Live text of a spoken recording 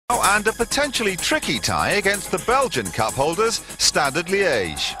And a potentially tricky tie against the Belgian cup holders, Standard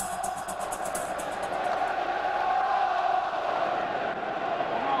Liège.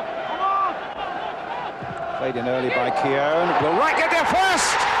 Played in early by Keown. Will Wright get there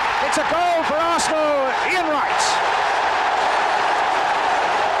first? It's a goal for Arsenal. Ian Wright.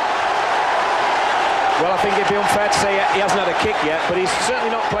 Well, I think it'd be unfair to say he hasn't had a kick yet, but he's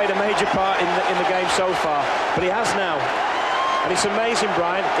certainly not played a major part in the game so far. But he has now. And it's amazing,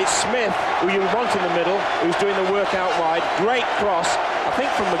 Brian. It's Smith, who you want in the middle, who's doing the work out wide. Great cross, I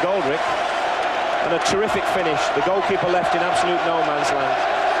think from McGoldrick. And a terrific finish. The goalkeeper left in absolute no man's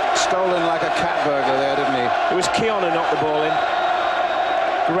land. Stolen like a cat burglar there, didn't he? It was Keown who knocked the ball in.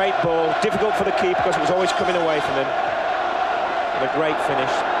 Great ball. Difficult for the keeper because it was always coming away from him. And a great finish.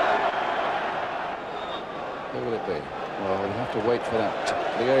 Who will it be? Well, we'll have to wait for that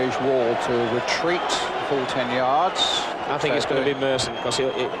Liège wall to retreat full 10 yards. I think it's going to be Merson, because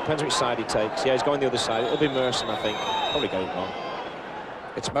it depends which side he takes. Yeah, he's going the other side. It'll be Merson, I think. Probably got it wrong.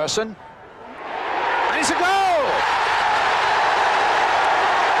 It's Merson. And it's a goal!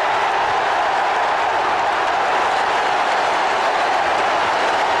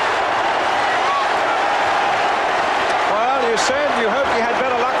 Well, you said you hoped he had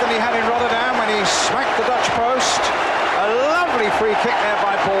better luck than he had in Rotterdam when he smacked the Dutch post. A lovely free kick there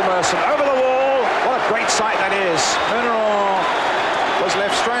by Paul Merson. Over the wall. What a great sight that is. Muneron was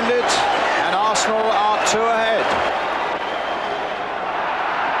left stranded, and Arsenal are 2 ahead.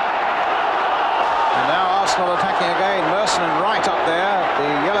 And now Arsenal attacking again. Merson and Wright up there. The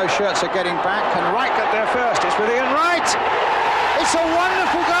yellow shirts are getting back, and Wright got there first. It's with Ian Wright. It's a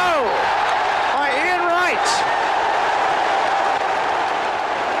wonderful goal by Ian Wright.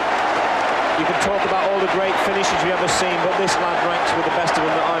 You can talk about all the great finishes you've ever seen, but this lad ranks with the best of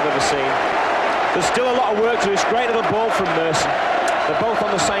them that I've ever seen. There's still a lot of work to do. It's great little ball from Merson. They're both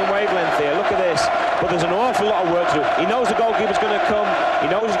on the same wavelength here. Look at this. But there's an awful lot of work to do. He knows the goalkeeper's going to come. He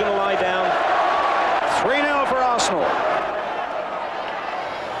knows he's going to lie down. 3-0 for Arsenal.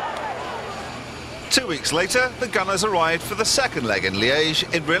 2 weeks later, the Gunners arrived for the second leg in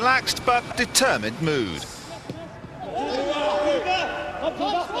Liège in relaxed but determined mood.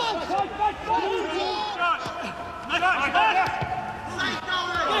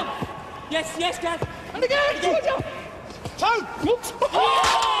 Yes, yes, Dad. And again! Two!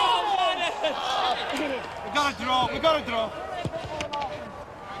 We got a draw.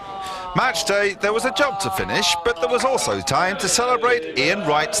 Match day, there was a job to finish, but there was also time to celebrate Ian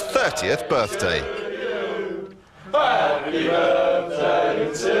Wright's 30th birthday. Happy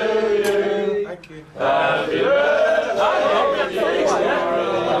birthday to you. Thank you. Happy birthday to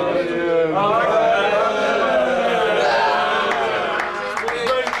you.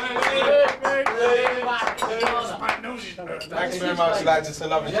 Thanks very much, lads. It's a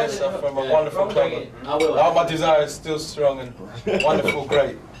lovely gesture from a wonderful club. All my desire is still strong and wonderful,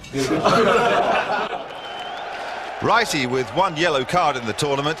 great. Wrighty, with 1 yellow card in the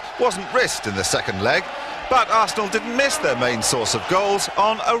tournament, wasn't risked in the second leg, but Arsenal didn't miss their main source of goals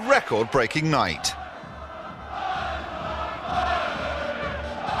on a record-breaking night.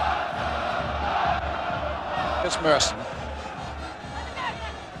 It's Merson.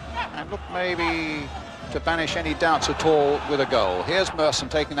 And look, maybe to banish any doubts at all with a goal. Here's Merson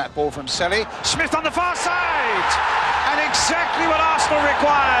taking that ball from Selley. Smith on the far side! And exactly what Arsenal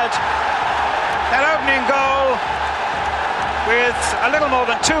required. That opening goal with a little more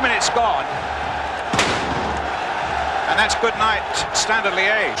than 2 minutes gone. And that's good night, Standard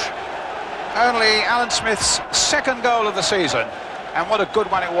Liège. Only Alan Smith's second goal of the season. And what a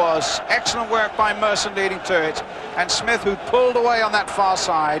good one it was. Excellent work by Merson leading to it. And Smith, who pulled away on that far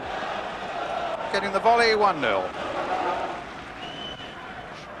side, getting the volley 1-0.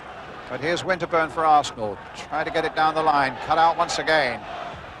 But here's Winterburn for Arsenal. Try to get it down the line. Cut out once again.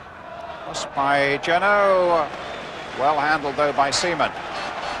 Lost by Geno. Well handled, though, by Seaman.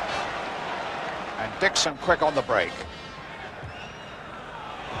 And Dixon quick on the break.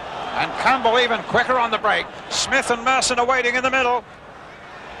 And Campbell even quicker on the break. Smith and Merson are waiting in the middle.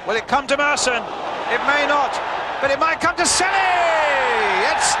 Will it come to Merson? It may not, but it might come to Selley!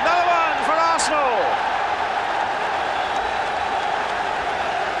 It's another one for Arsenal!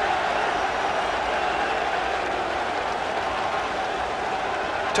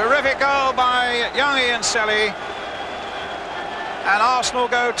 Terrific goal by young Ian Selley. And Arsenal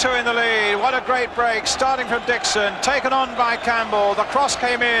go 2 in the lead. What a great break, starting from Dixon, taken on by Campbell. The cross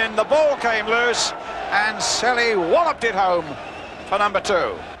came in, the ball came loose, and Selley walloped it home for number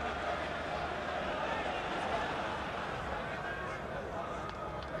 2.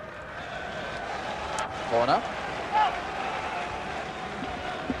 Corner.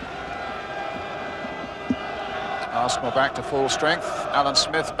 Arsenal back to full strength. Alan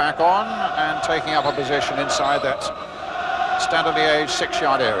Smith back on and taking up a position inside that Standard Liège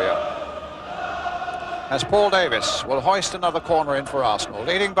 6-yard area. As Paul Davis will hoist another corner in for Arsenal,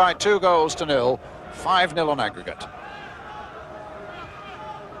 leading by 2-0, 5-0 on aggregate.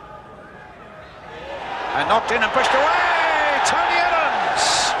 And knocked in and pushed away, Tony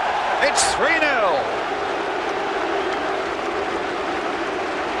Adams! It's 3-0.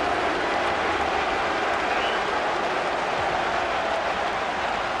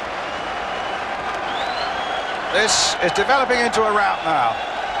 This is developing into a rout now.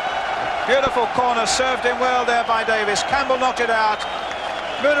 Beautiful corner, served in well there by Davis. Campbell knocked it out.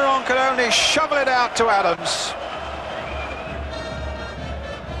 Muneron could only shovel it out to Adams.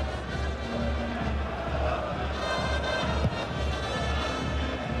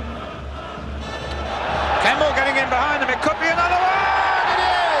 Campbell getting in behind him. It could be another one. It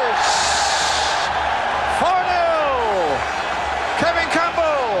is 4-0. Kevin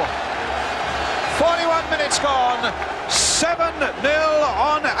Campbell. 41 minutes gone. 7-0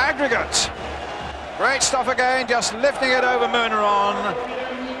 on aggregate. Great stuff again, just lifting it over Muneron.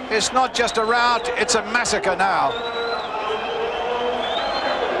 It's not just a rout, it's a massacre now.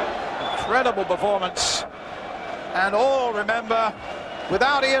 Incredible performance. And all, remember,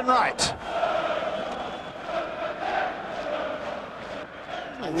 without Ian Wright.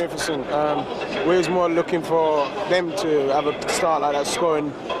 Magnificent. We was more looking for them to have a start like that,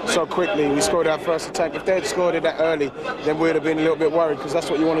 scoring so quickly. We scored our first attack. If they had scored it that early, then we would have been a little bit worried, because that's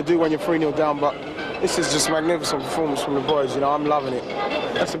what you want to do when you're 3-0 down. But this is just magnificent performance from the boys. You know, I'm loving it.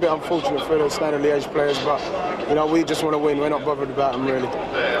 That's a bit unfortunate for the Standard Liège players, but you know, we just want to win. We're not bothered about them really.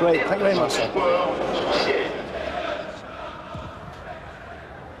 Great. Thank you very much, sir.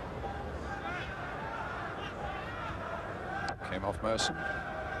 Came off Merson.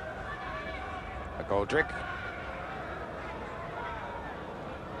 McGoldrick.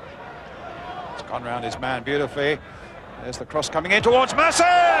 It's gone round his man beautifully. There's the cross coming in towards Merson!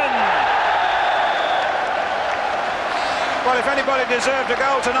 Well, if anybody deserved a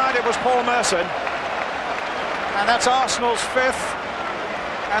goal tonight, it was Paul Merson. And that's Arsenal's 5th,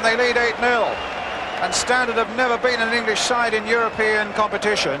 and they lead 8-0. And Standard have never been an English side in European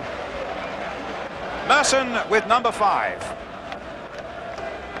competition. Merson with number 5.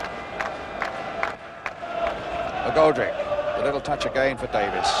 McGoldrick, a little touch again for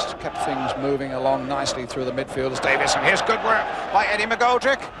Davis. Kept things moving along nicely through the midfielders. Davis, and here's good work by Eddie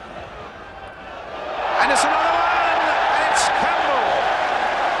McGoldrick. And it's another one, and it's Campbell.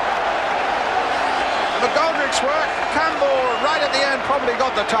 McGoldrick's work, Campbell right at the end probably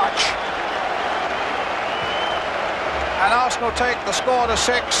got the touch. And Arsenal take the score to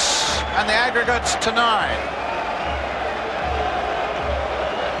 6 and the aggregates to 9.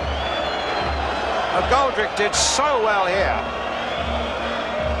 McGoldrick did so well here.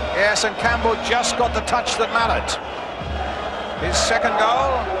 Yes, and Campbell just got the touch that mattered. His second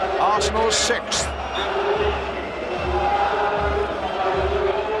goal, Arsenal's 6th.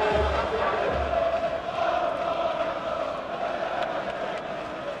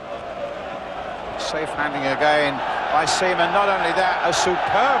 Safe handling again by Seaman. Not only that, a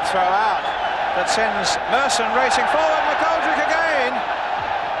superb throw out that sends Merson racing forward. McGoldrick again.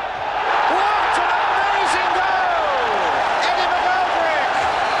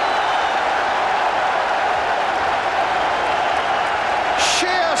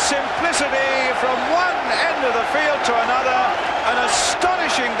 Simplicity from one end of the field to another, an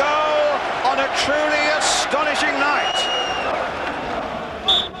astonishing goal on a truly astonishing night.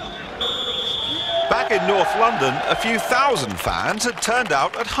 Back in North London, a few thousand fans had turned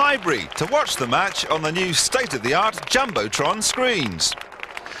out at Highbury to watch the match on the new state-of-the-art Jumbotron screens.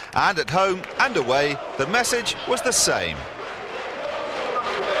 And at home and away, the message was the same.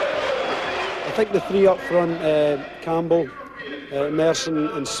 I think the 3 up front, Campbell, Merson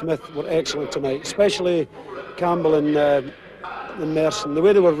and Smith were excellent tonight, especially Campbell and Merson. The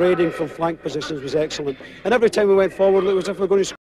way they were raiding from flank positions was excellent. And every time we went forward, it was as if we were going to